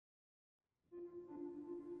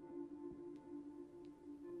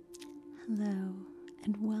Hello,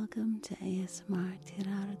 and welcome to ASMR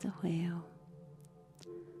Tirar de Juego.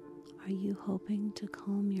 Are you hoping to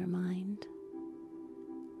calm your mind,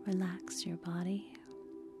 relax your body,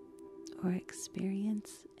 or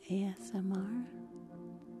experience ASMR?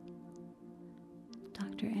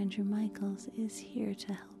 Dr. Andrew Michaels is here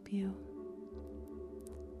to help you.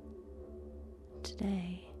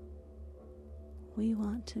 Today, we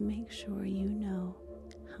want to make sure you know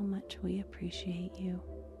how much we appreciate you.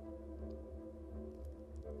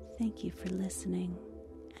 Thank you for listening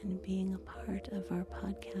and being a part of our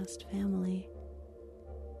podcast family.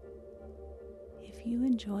 If you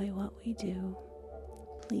enjoy what we do,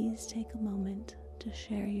 please take a moment to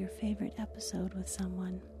share your favorite episode with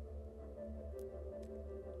someone.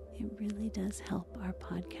 It really does help our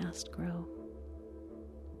podcast grow.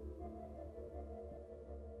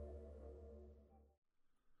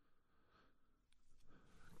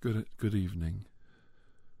 Good evening,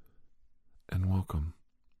 and welcome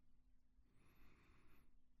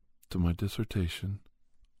to my dissertation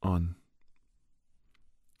on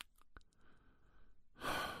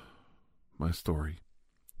my story,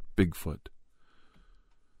 Bigfoot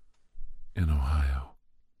in Ohio.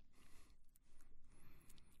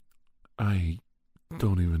 I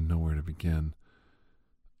don't even know where to begin.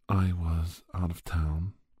 I was out of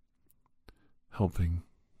town helping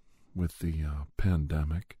with the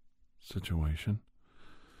pandemic situation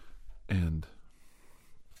and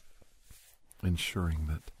ensuring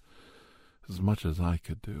that as much as I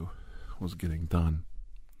could do was getting done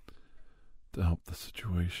to help the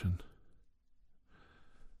situation.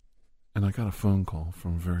 And I got a phone call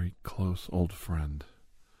from a very close old friend,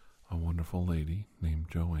 a wonderful lady named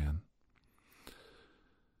Joanne.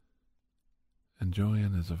 And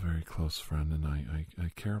Joanne is a very close friend, and I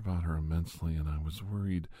care about her immensely, and I was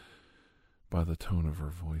worried by the tone of her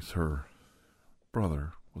voice. Her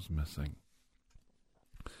brother was missing.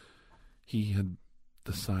 He had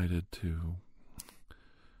decided to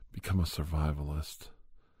become a survivalist.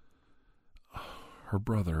 Her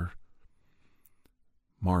brother,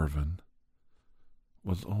 Marvin,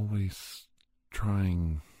 was always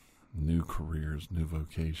trying new careers, new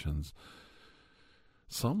vocations.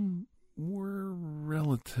 Some were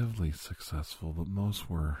relatively successful, but most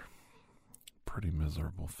were pretty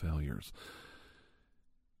miserable failures.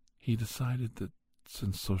 He decided that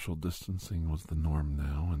since social distancing was the norm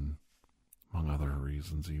now, and among other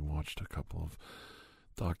reasons, he watched a couple of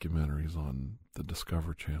documentaries on the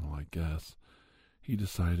Discovery Channel, I guess, he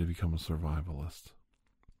decided to become a survivalist.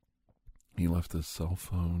 He left his cell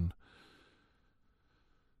phone,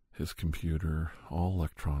 his computer, all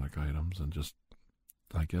electronic items, and just,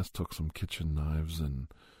 I guess, took some kitchen knives and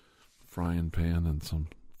frying pan and some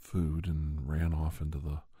food and ran off into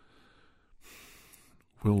the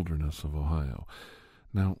wilderness of Ohio.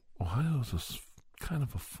 Now, Ohio is kind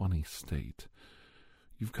of a funny state.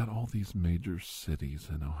 You've got all these major cities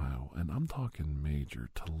in Ohio, and I'm talking major: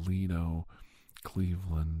 Toledo,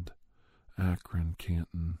 Cleveland, Akron,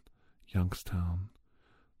 Canton, Youngstown,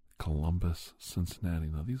 Columbus, Cincinnati.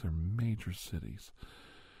 Now, these are major cities.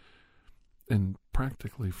 And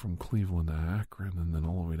practically from Cleveland to Akron and then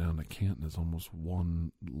all the way down to Canton is almost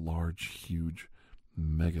one large, huge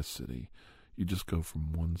mega city. You just go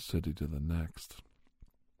from one city to the next.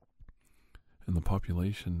 And the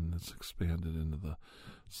population has expanded into the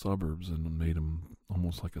suburbs and made them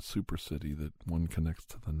almost like a super city that one connects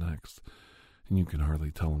to the next. And you can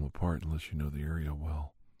hardly tell them apart unless you know the area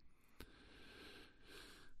well.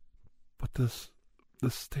 But this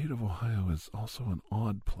state of Ohio is also an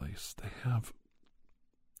odd place. They have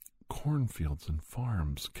cornfields and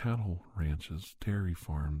farms, cattle ranches, dairy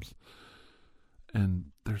farms,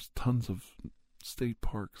 and there's tons of state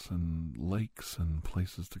parks and lakes and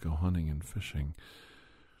places to go hunting and fishing.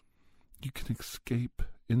 You can escape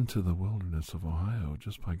into the wilderness of Ohio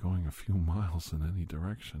just by going a few miles in any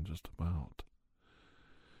direction, just about.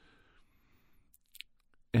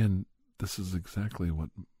 And this is exactly what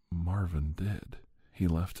Marvin did. He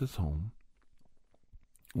left his home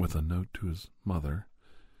with a note to his mother.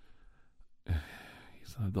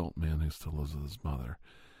 He's an adult man who still lives with his mother.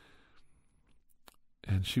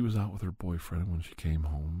 And she was out with her boyfriend when she came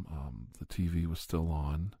home. The TV was still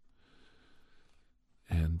on.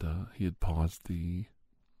 And he had paused the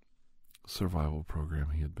survival program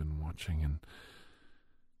he had been watching. And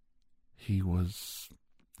he was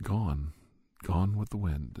gone with the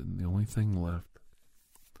wind. And the only thing left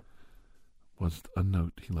was a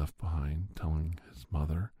note he left behind telling his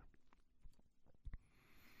mother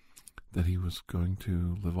that he was going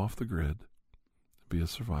to live off the grid, be a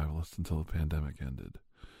survivalist until the pandemic ended,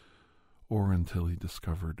 or until he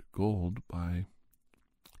discovered gold by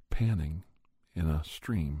tanning in a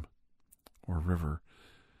stream or river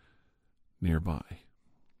nearby.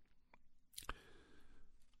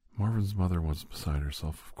 Marvin's mother was beside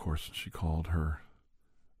herself, of course, and she called her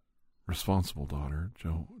responsible daughter,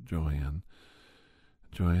 Joanne.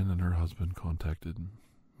 Joanne and her husband contacted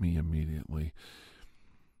me immediately.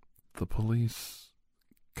 The police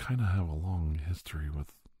kind of have a long history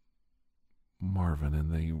with Marvin,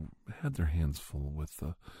 and they had their hands full with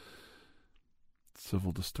the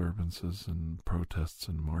civil disturbances and protests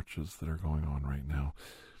and marches that are going on right now.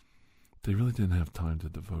 They really didn't have time to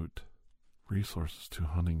devote resources to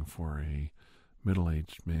hunting for a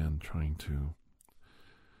middle-aged man trying to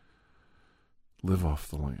live off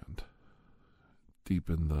the land deep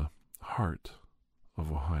in the heart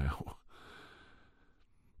of Ohio.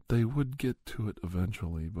 They would get to it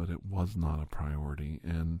eventually, but it was not a priority,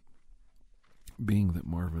 and being that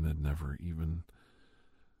Marvin had never even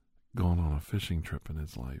gone on a fishing trip in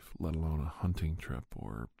his life, let alone a hunting trip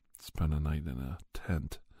or spent a night in a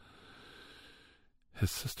tent, his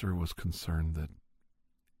sister was concerned that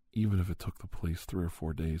even if it took the police 3 or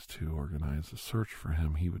 4 days to organize a search for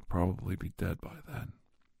him, he would probably be dead by then.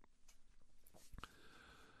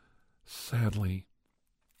 Sadly,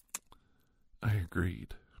 I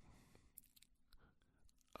agreed.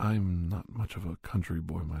 I'm not much of a country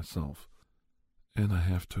boy myself, and I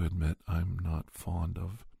have to admit I'm not fond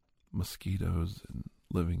of mosquitoes and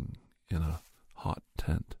living in a hot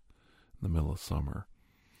tent in the middle of summer.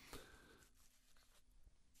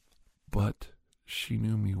 But she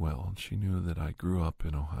knew me well, and she knew that I grew up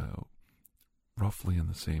in Ohio, roughly in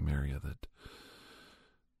the same area that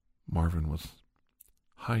Marvin was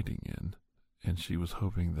hiding in, and she was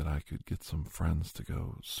hoping that I could get some friends to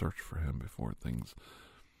go search for him before things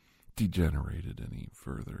degenerated any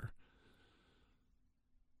further,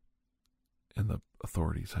 and the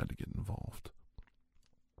authorities had to get involved.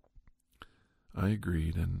 I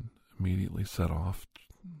agreed and immediately set off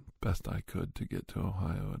best I could to get to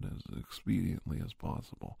Ohio and as expediently as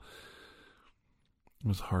possible. It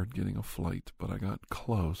was hard getting a flight, but I got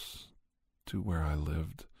close to where I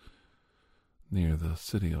lived, near the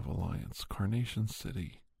city of Alliance, Carnation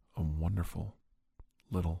City, a wonderful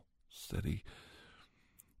little city.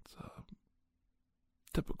 It's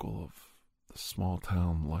typical of the small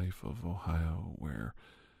town life of Ohio, where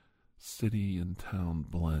city and town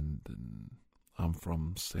blend, and I'm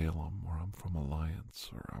from Salem, or I'm from Alliance,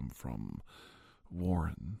 or I'm from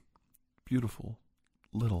Warren. Beautiful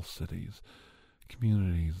little cities,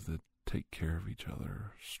 communities that take care of each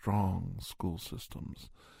other, strong school systems,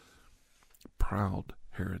 proud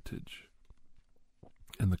heritage.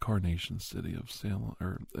 And the Carnation City of Salem,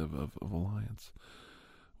 or of Alliance,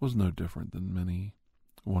 was no different than many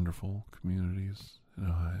wonderful communities in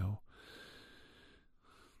Ohio.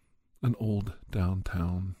 An old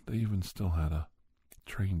downtown. They even still had a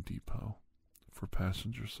train depot for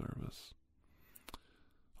passenger service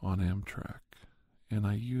on Amtrak, and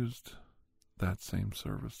I used that same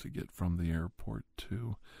service to get from the airport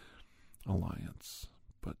to Alliance,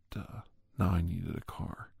 but now I needed a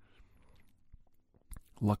car.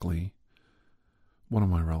 Luckily, one of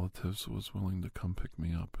my relatives was willing to come pick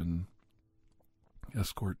me up and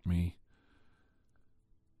escort me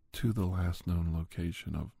to the last known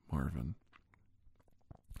location of Marvin.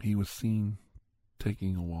 He was seen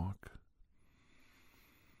taking a walk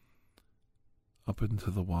up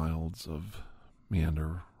into the wilds of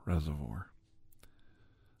Meander Reservoir,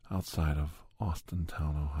 outside of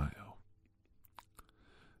Austintown, Ohio.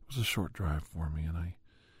 It was a short drive for me, and I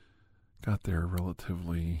got there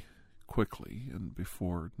relatively quickly and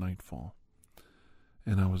before nightfall,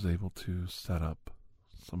 and I was able to set up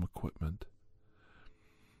some equipment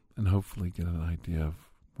and hopefully get an idea of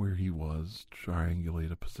where he was,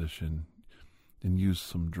 triangulate a position, and use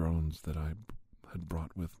some drones that I had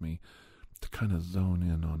brought with me to kind of zone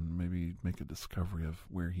in on, maybe make a discovery of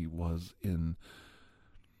where he was in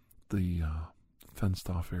the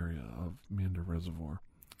fenced-off area of Meander Reservoir.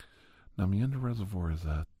 Now, Meander Reservoir is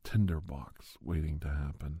a tinderbox waiting to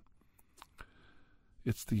happen.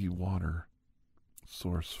 It's the water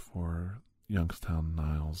source for Youngstown,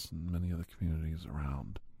 Niles, and many other communities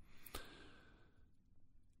around.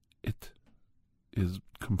 It is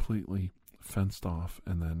completely fenced off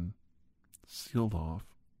and then sealed off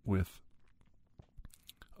with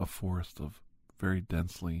a forest of very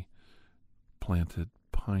densely planted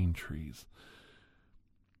pine trees.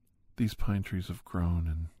 These pine trees have grown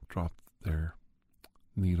and dropped their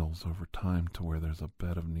needles over time to where there's a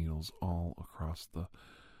bed of needles all across the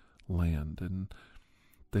land, and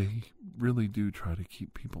they really do try to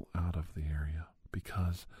keep people out of the area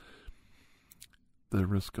because the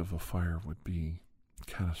risk of a fire would be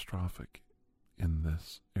catastrophic in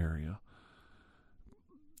this area.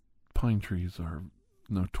 Pine trees are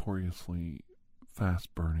notoriously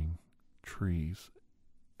fast-burning trees,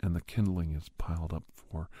 and the kindling is piled up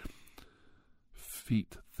for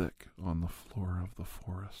feet thick on the floor of the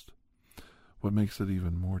forest. What makes it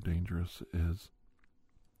even more dangerous is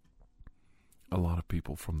a lot of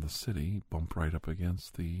people from the city bump right up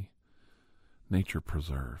against the nature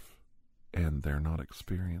preserve, and they're not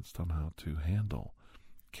experienced on how to handle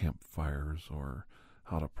campfires or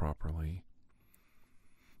how to properly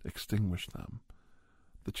extinguish them.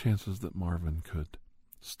 The chances that Marvin could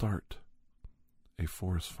start a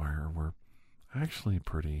forest fire were actually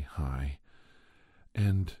pretty high.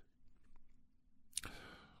 And,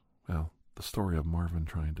 well, the story of Marvin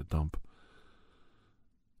trying to dump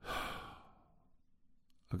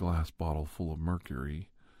a glass bottle full of mercury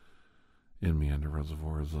in Meander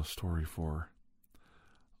Reservoir is a story for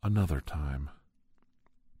another time.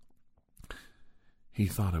 He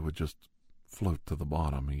thought it would just float to the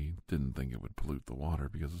bottom. He didn't think it would pollute the water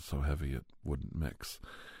because it's so heavy it wouldn't mix.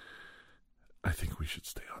 I think we should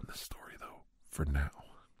stay on this story, though, for now.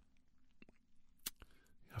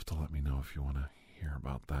 You have to let me know if you want to hear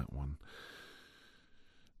about that one.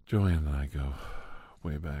 Joanne and I go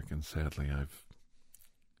way back, and sadly I've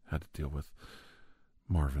had to deal with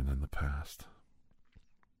Marvin in the past.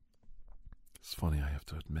 It's funny, I have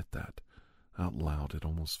to admit that out loud. It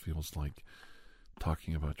almost feels like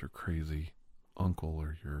talking about your crazy uncle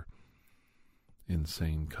or your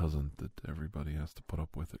insane cousin that everybody has to put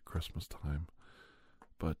up with at Christmas time.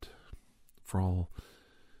 But for all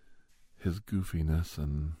his goofiness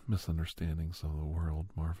and misunderstandings of the world,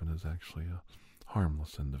 Marvin is actually a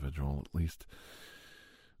harmless individual. At least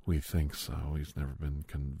we think so. He's never been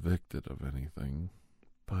convicted of anything.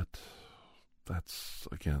 But that's,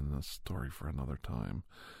 again, a story for another time.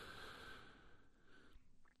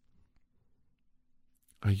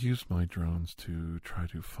 I used my drones to try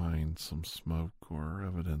to find some smoke or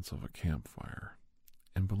evidence of a campfire.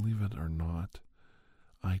 And believe it or not,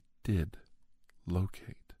 I did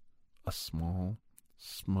locate a small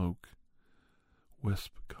smoke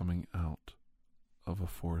wisp coming out of a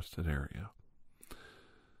forested area.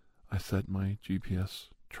 I set my GPS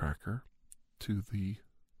tracker to the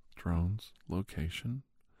drone's location,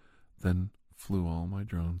 then flew all my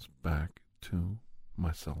drones back to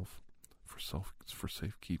myself for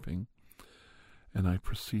safekeeping, and I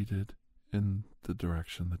proceeded in the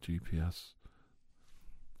direction the GPS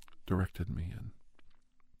directed me in.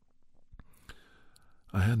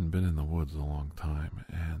 I hadn't been in the woods a long time,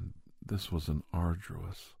 and this was an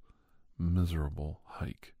arduous, miserable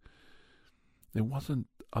hike. It wasn't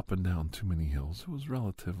up and down too many hills. It was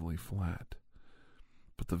relatively flat,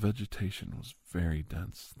 but the vegetation was very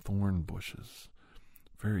dense. Thorn bushes,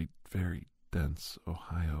 very, very dense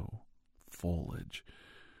Ohio foliage.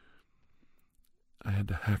 I had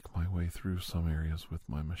to hack my way through some areas with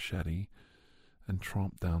my machete and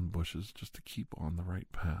tromp down bushes just to keep on the right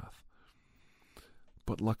path.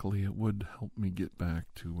 But luckily it would help me get back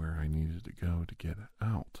to where I needed to go to get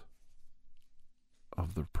out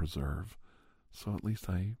of the preserve. So at least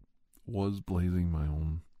I was blazing my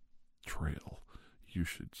own trail, you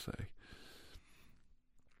should say.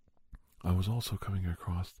 I was also coming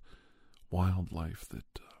across wildlife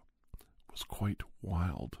that was quite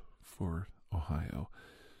wild for Ohio.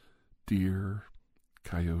 Deer,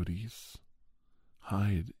 coyotes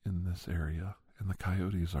hide in this area, and the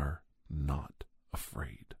coyotes are not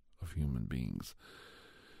afraid of human beings.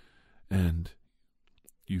 And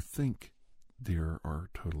you think deer are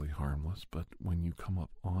totally harmless, but when you come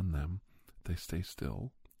up on them, they stay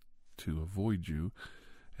still to avoid you,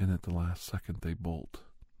 and at the last second they bolt.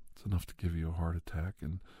 It's enough to give you a heart attack,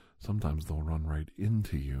 and sometimes they'll run right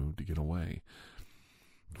into you to get away.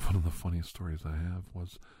 One of the funniest stories I have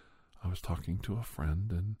was I was talking to a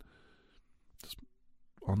friend and just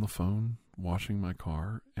on the phone washing my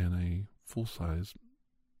car, and a full-size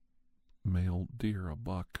male deer, a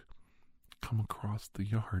buck, come across the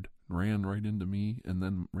yard, ran right into me, and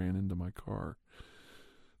then ran into my car.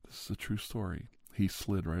 This is a true story. He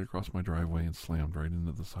slid right across my driveway and slammed right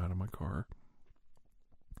into the side of my car.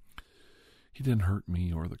 He didn't hurt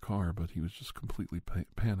me or the car, but he was just completely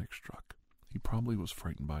panic-struck. He probably was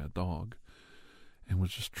frightened by a dog and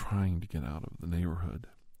was just trying to get out of the neighborhood.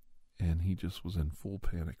 And he just was in full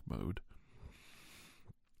panic mode.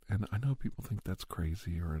 And I know people think that's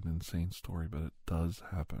crazy or an insane story, but it does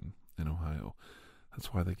happen in Ohio.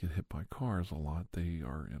 That's why they get hit by cars a lot. They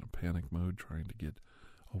are in a panic mode trying to get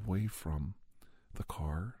away from the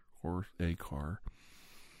car or a car.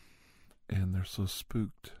 And they're so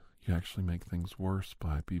spooked. you actually make things worse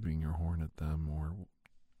by beeping your horn at them or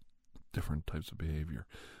different types of behavior.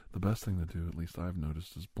 The best thing to do, at least I've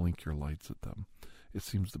noticed, is blink your lights at them. It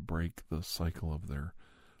seems to break the cycle of their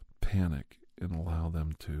panic and allow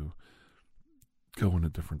them to go in a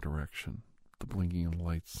different direction. The blinking of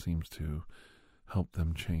lights seems to help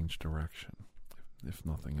them change direction. If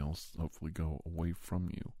nothing else, hopefully go away from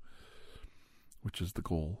you, which is the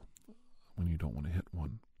goal when you don't want to hit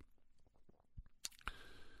one.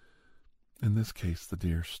 In this case, the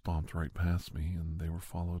deer stomped right past me, and they were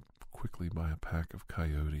followed quickly by a pack of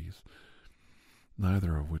coyotes,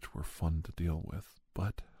 neither of which were fun to deal with,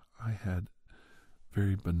 but I had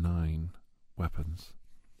very benign weapons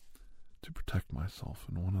to protect myself,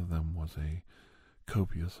 and one of them was a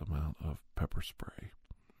copious amount of pepper spray,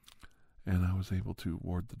 and I was able to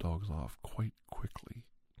ward the dogs off quite quickly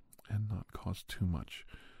and not cause too much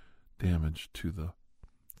damage to the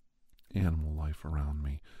animal life around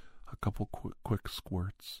me. A couple quick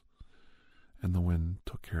squirts, and the wind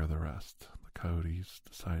took care of the rest. The coyotes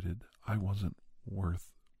decided I wasn't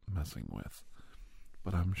worth messing with,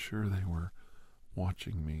 but I'm sure they were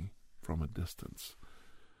watching me from a distance.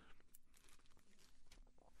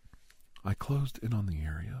 I closed in on the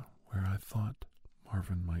area where I thought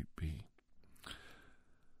Marvin might be,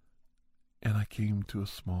 and I came to a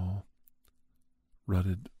small,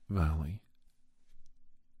 rutted valley.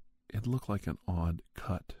 It looked like an odd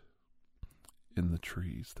cut in the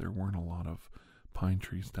trees. There weren't a lot of pine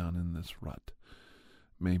trees down in this rut.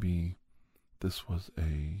 Maybe this was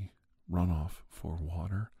a runoff for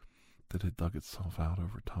water that had dug itself out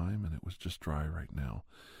over time and it was just dry right now.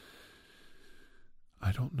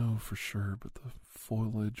 I don't know for sure, but the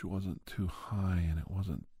foliage wasn't too high and it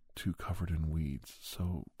wasn't too covered in weeds.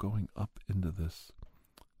 So going up into this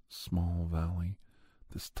small valley,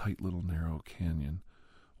 this tight little narrow canyon,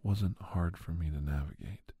 wasn't hard for me to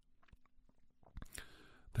navigate.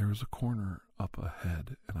 There was a corner up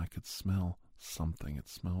ahead, and I could smell something. It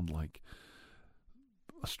smelled like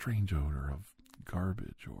a strange odor of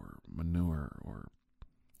garbage or manure or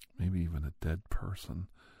maybe even a dead person.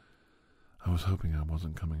 I was hoping I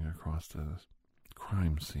wasn't coming across a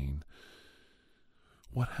crime scene.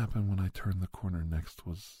 What happened when I turned the corner next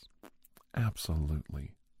was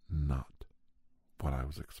absolutely not what I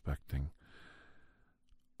was expecting.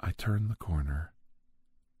 I turned the corner,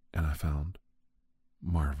 and I found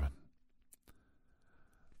Marvin.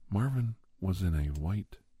 Marvin was in a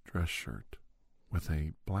white dress shirt with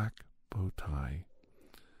a black bow tie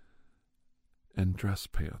and dress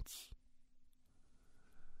pants,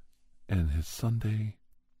 and his Sunday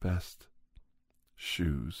best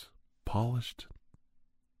shoes polished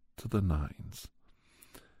to the nines.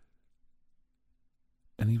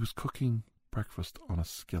 And he was cooking breakfast on a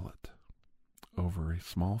skillet over a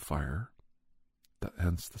small fire,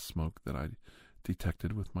 hence the smoke that I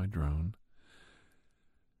detected with my drone,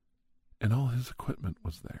 and all his equipment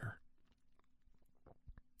was there.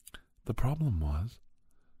 The problem was,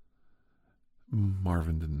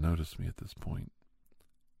 Marvin didn't notice me at this point.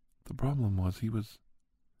 The problem was he was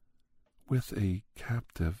with a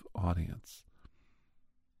captive audience.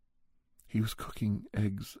 He was cooking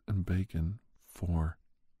eggs and bacon for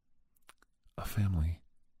a family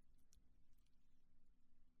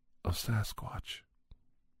of Sasquatch.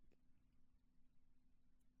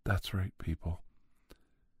 That's right, people.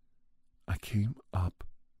 I came up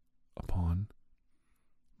upon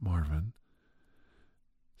Marvin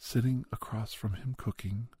sitting across from him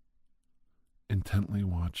cooking, intently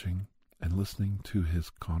watching and listening to his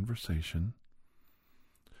conversation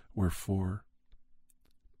were 4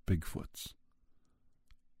 Bigfoots,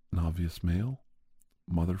 an obvious male,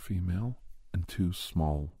 mother female, and 2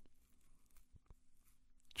 small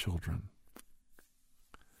children.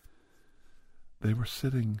 They were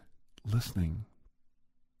sitting, listening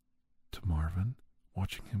to Marvin,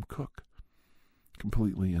 watching him cook,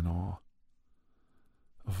 completely in awe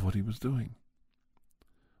of what he was doing.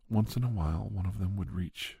 Once in a while, one of them would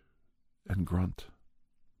reach and grunt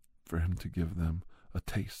for him to give them a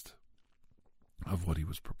taste of what he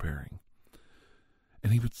was preparing.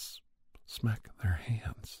 And he would smack their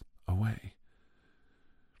hands away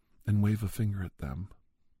and wave a finger at them.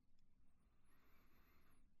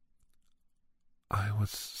 I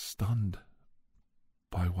was stunned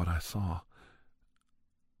by what I saw.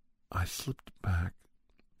 I slipped back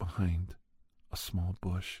behind a small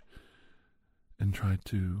bush and tried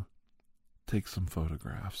to take some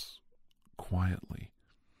photographs quietly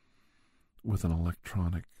with an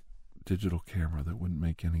electronic digital camera that wouldn't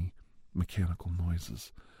make any mechanical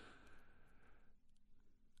noises.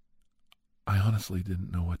 I honestly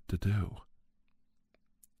didn't know what to do.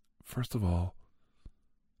 First of all,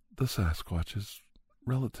 The Sasquatch is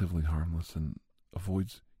relatively harmless and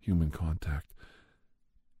avoids human contact.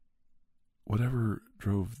 Whatever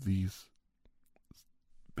drove these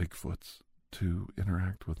Bigfoots to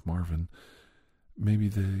interact with Marvin, maybe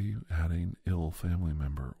they had an ill family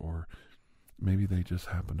member, or maybe they just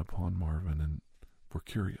happened upon Marvin and were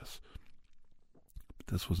curious. But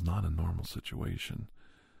this was not a normal situation.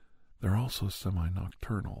 They're also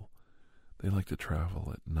semi-nocturnal. They like to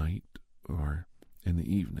travel at night or in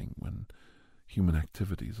the evening when human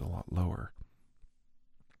activity is a lot lower.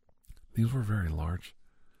 These were very large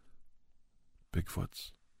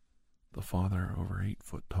Bigfoots. The father, over 8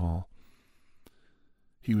 foot tall.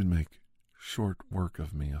 He would make short work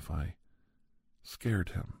of me if I scared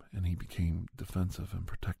him, and he became defensive and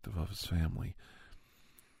protective of his family.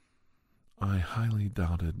 I highly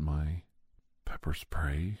doubted my pepper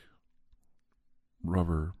spray,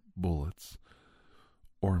 rubber bullets,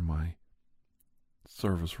 or my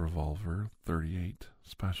service revolver 38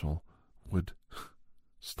 special would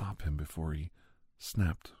stop him before he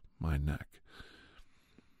snapped my neck.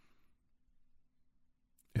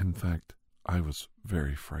 In fact, I was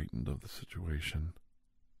very frightened of the situation.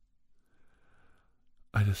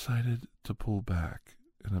 I decided to pull back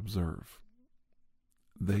and observe.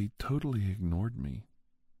 They totally ignored me.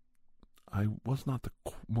 I was not the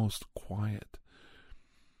most quiet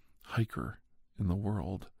hiker in the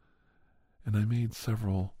world, and I made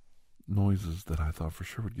several noises that I thought for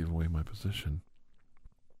sure would give away my position.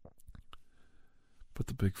 But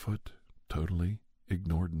the Bigfoot totally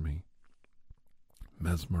ignored me,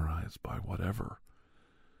 mesmerized by whatever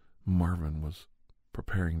Marvin was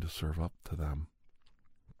preparing to serve up to them.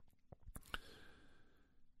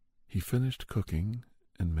 He finished cooking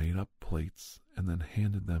and made up plates and then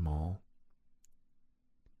handed them all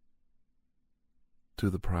to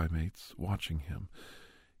the primates watching him.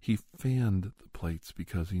 He fanned the plates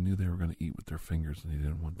because he knew they were going to eat with their fingers and he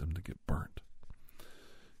didn't want them to get burnt.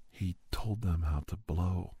 He told them how to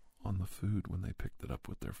blow on the food when they picked it up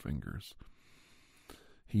with their fingers.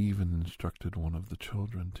 He even instructed one of the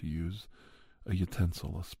children to use a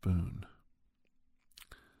utensil, a spoon.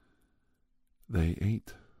 They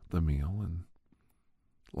ate the meal and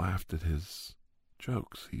laughed at his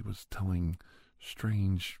jokes. He was telling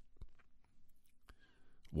strange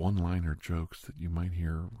one-liner jokes that you might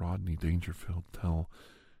hear Rodney Dangerfield tell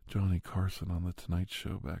Johnny Carson on The Tonight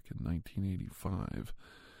Show back in 1985.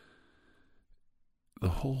 The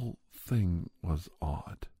whole thing was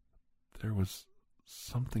odd. There was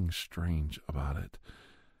something strange about it.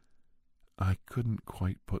 I couldn't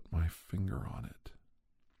quite put my finger on it.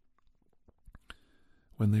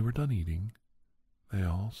 When they were done eating, they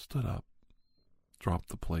all stood up, dropped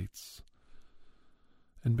the plates,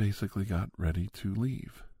 and basically got ready to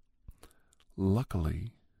leave.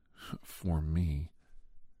 Luckily for me,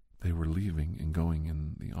 they were leaving and going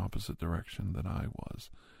in the opposite direction that I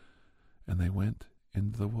was, and they went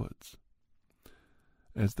into the woods.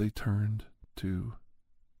 As they turned to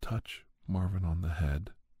touch Marvin on the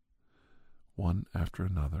head, one after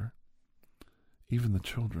another, even the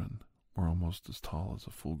children were almost as tall as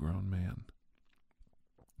a full-grown man.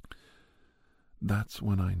 That's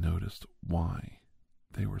when I noticed why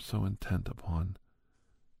they were so intent upon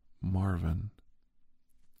Marvin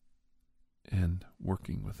and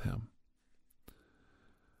working with him.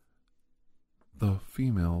 The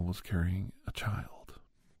female was carrying a child,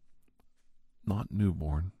 not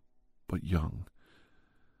newborn, but young.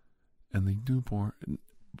 And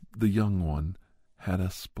the young one had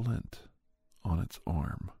a splint on its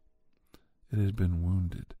arm. It had been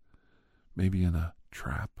wounded, maybe in a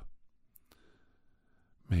trap,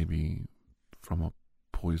 maybe from a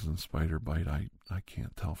poison spider bite. I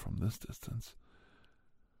can't tell from this distance.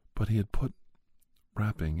 But he had put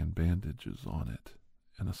wrapping and bandages on it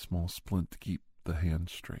and a small splint to keep the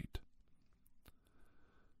hand straight.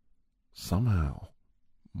 Somehow,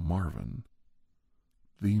 Marvin,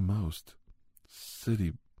 the most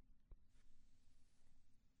city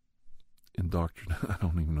indoctrinated, I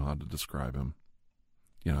don't even know how to describe him.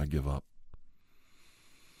 I give up.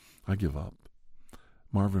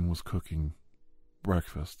 Marvin was cooking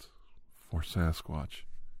breakfast for Sasquatch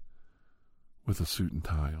with a suit and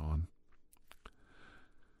tie on.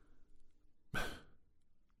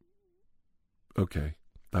 Okay,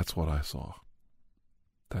 that's what I saw.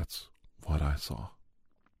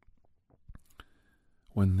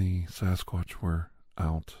 When the Sasquatch were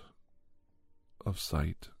out of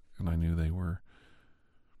sight and I knew they were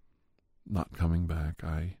not coming back,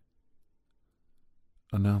 I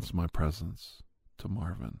announced my presence to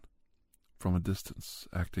Marvin from a distance,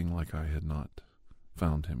 acting like I had not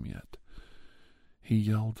found him yet. He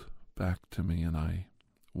yelled back to me and I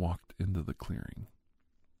walked into the clearing.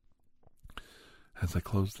 As I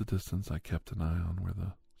closed the distance, I kept an eye on where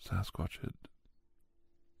the Sasquatch had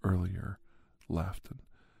earlier left, in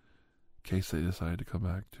case they decided to come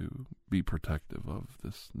back to be protective of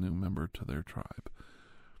this new member to their tribe.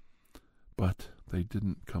 But they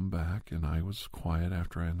didn't come back, and I was quiet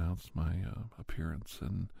after I announced my appearance,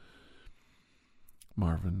 and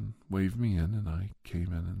Marvin waved me in, and I came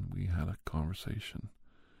in, and we had a conversation.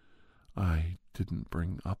 I didn't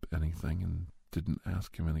bring up anything and didn't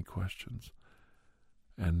ask him any questions.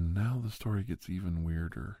 And now the story gets even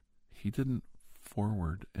weirder. He didn't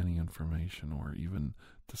forward any information or even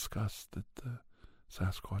discuss that the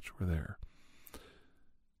Sasquatch were there.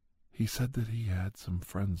 He said that he had some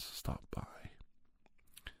friends stop by.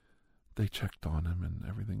 They checked on him and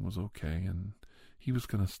everything was okay, and he was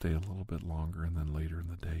going to stay a little bit longer, and then later in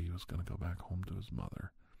the day he was going to go back home to his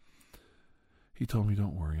mother. He told me,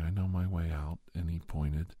 "Don't worry, I know my way out," and he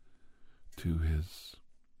pointed to his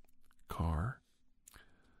car.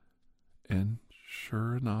 And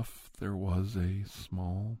sure enough, there was a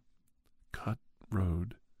small cut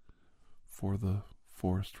road for the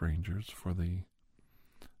forest rangers, for the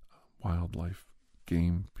wildlife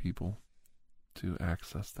game people to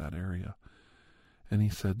access that area. And he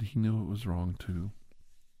said he knew it was wrong to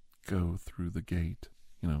go through the gate,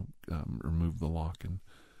 remove the lock and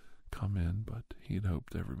come in, but he had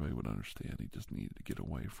hoped everybody would understand he just needed to get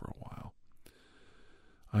away for a while.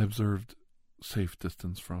 I observed safe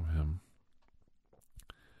distance from him,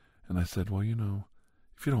 and I said, "Well,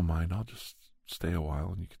 if you don't mind, I'll just stay a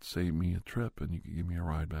while, and you could save me a trip, and you could give me a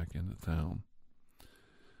ride back into town."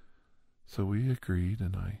 So we agreed,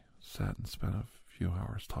 and I sat and spent a few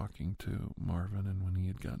hours talking to Marvin, and when he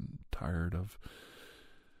had gotten tired of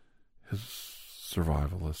his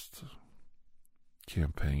survivalist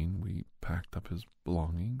campaign, we packed up his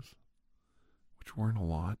belongings, which weren't a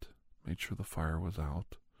lot, made sure the fire was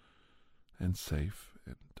out and safe,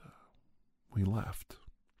 and we left.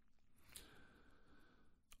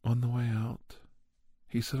 On the way out,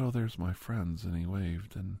 he said, "Oh, there's my friends," and he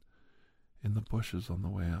waved, and in the bushes on the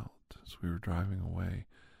way out, as we were driving away,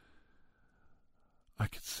 I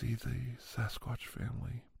could see the Sasquatch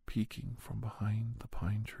family peeking from behind the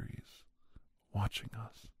pine trees, watching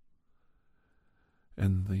us.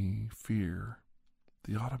 And the fear,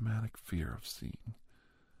 the automatic fear of seeing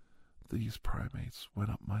these primates went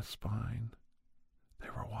up my spine. They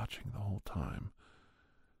were watching the whole time.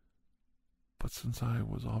 But since I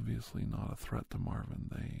was obviously not a threat to Marvin,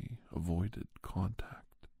 they avoided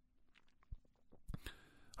contact.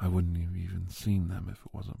 I wouldn't have even seen them if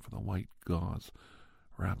it wasn't for the white gauze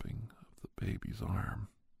wrapping of the baby's arm.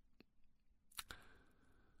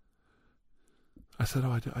 I said,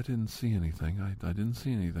 "Oh, I didn't see anything. I didn't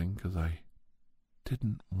see anything because I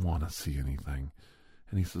didn't want to see anything."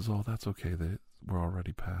 And he says, "Oh, that's okay. We're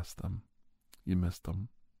already past them. You missed them."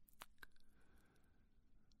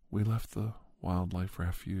 We left the wildlife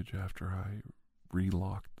refuge after I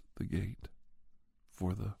relocked the gate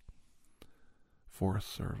for the Forest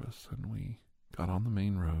Service, and we got on the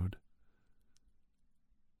main road,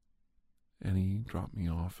 and he dropped me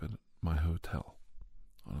off at my hotel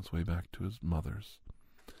on his way back to his mother's.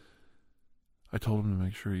 I told him to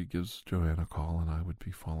make sure he gives Joanne a call, and I would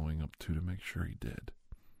be following up too to make sure he did.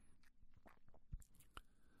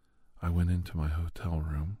 I went into my hotel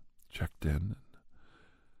room, checked in, and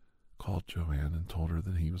called Joanne and told her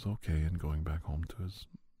that he was okay and going back home to his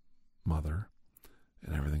mother,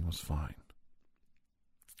 and everything was fine.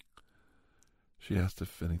 She asked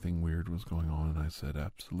if anything weird was going on, and I said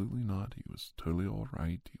absolutely not. He was totally all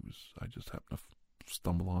right. I just happened to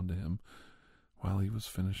stumble onto him while he was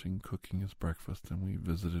finishing cooking his breakfast, and we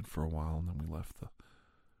visited for a while, and then we left the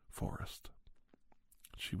forest.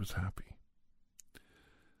 She was happy.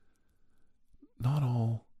 Not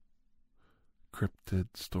all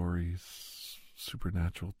cryptid stories,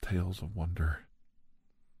 supernatural tales of wonder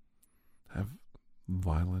have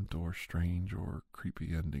violent or strange or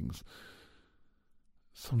creepy endings.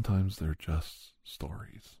 Sometimes they're just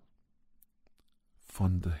stories,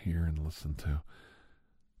 fun to hear and listen to.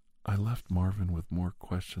 I left Marvin with more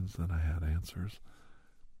questions than I had answers.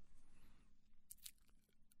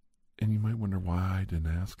 And you might wonder why I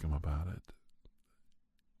didn't ask him about it.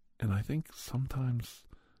 And I think sometimes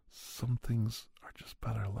some things are just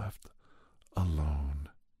better left alone.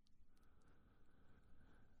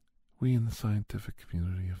 We in the scientific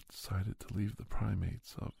community have decided to leave the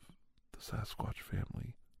primates of the Sasquatch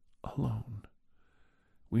family alone.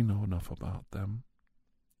 We know enough about them,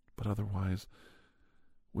 but otherwise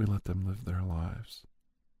we let them live their lives.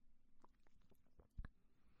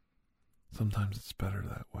 Sometimes it's better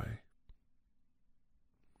that way.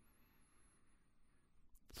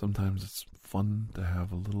 Sometimes it's fun to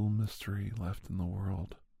have a little mystery left in the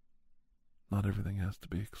world. Not everything has to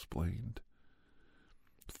be explained,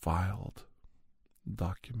 filed,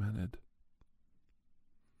 documented.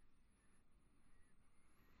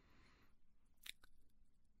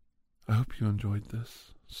 I hope you enjoyed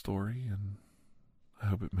this story, and I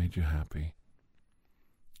hope it made you happy.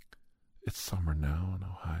 It's summer now in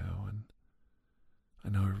Ohio, and I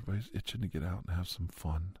know everybody's itching to get out and have some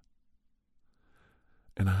fun.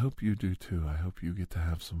 And I hope you do too. I hope you get to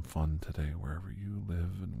have some fun today wherever you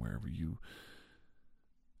live and wherever you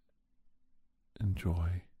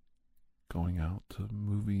enjoy going out to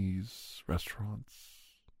movies, restaurants,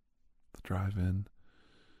 the drive-in,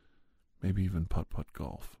 maybe even putt-putt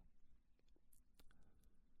golf.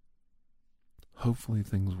 Hopefully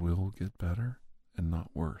things will get better and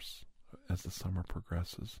not worse as the summer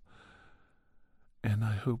progresses. And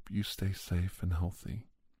I hope you stay safe and healthy.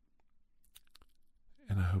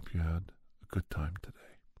 And I hope you had a good time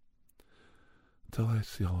today. Until I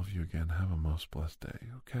see all of you again, have a most blessed day,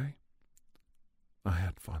 okay? I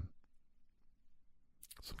had fun.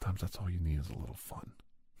 Sometimes that's all you need is a little fun.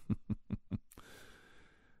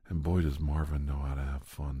 And boy, does Marvin know how to have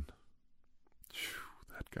fun. Phew,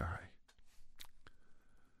 that guy.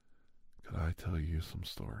 Could I tell you some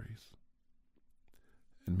stories?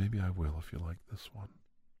 And maybe I will if you like this one.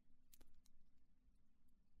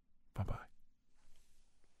 Bye-bye.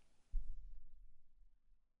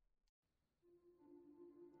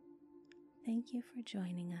 Thank you for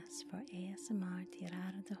joining us for ASMR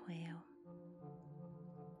Tirar de Juego.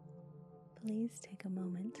 Please take a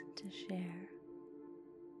moment to share,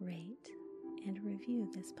 rate, and review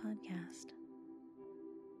this podcast.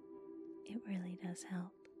 It really does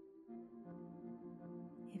help.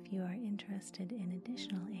 If you are interested in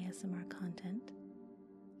additional ASMR content,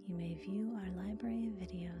 you may view our library of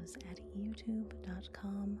videos at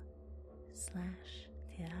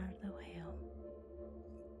youtube.com/tirardejuego.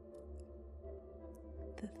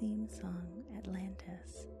 The theme song,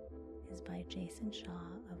 Atlantis, is by Jason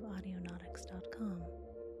Shaw of Audionautics.com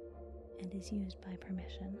and is used by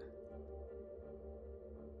permission.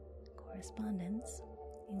 Correspondence,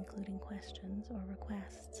 including questions or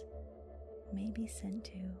requests, may be sent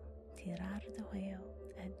to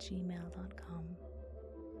tirardejuego@gmail.com.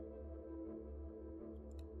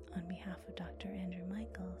 On behalf of Dr. Andrew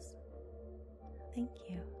Michaels, thank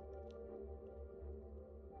you.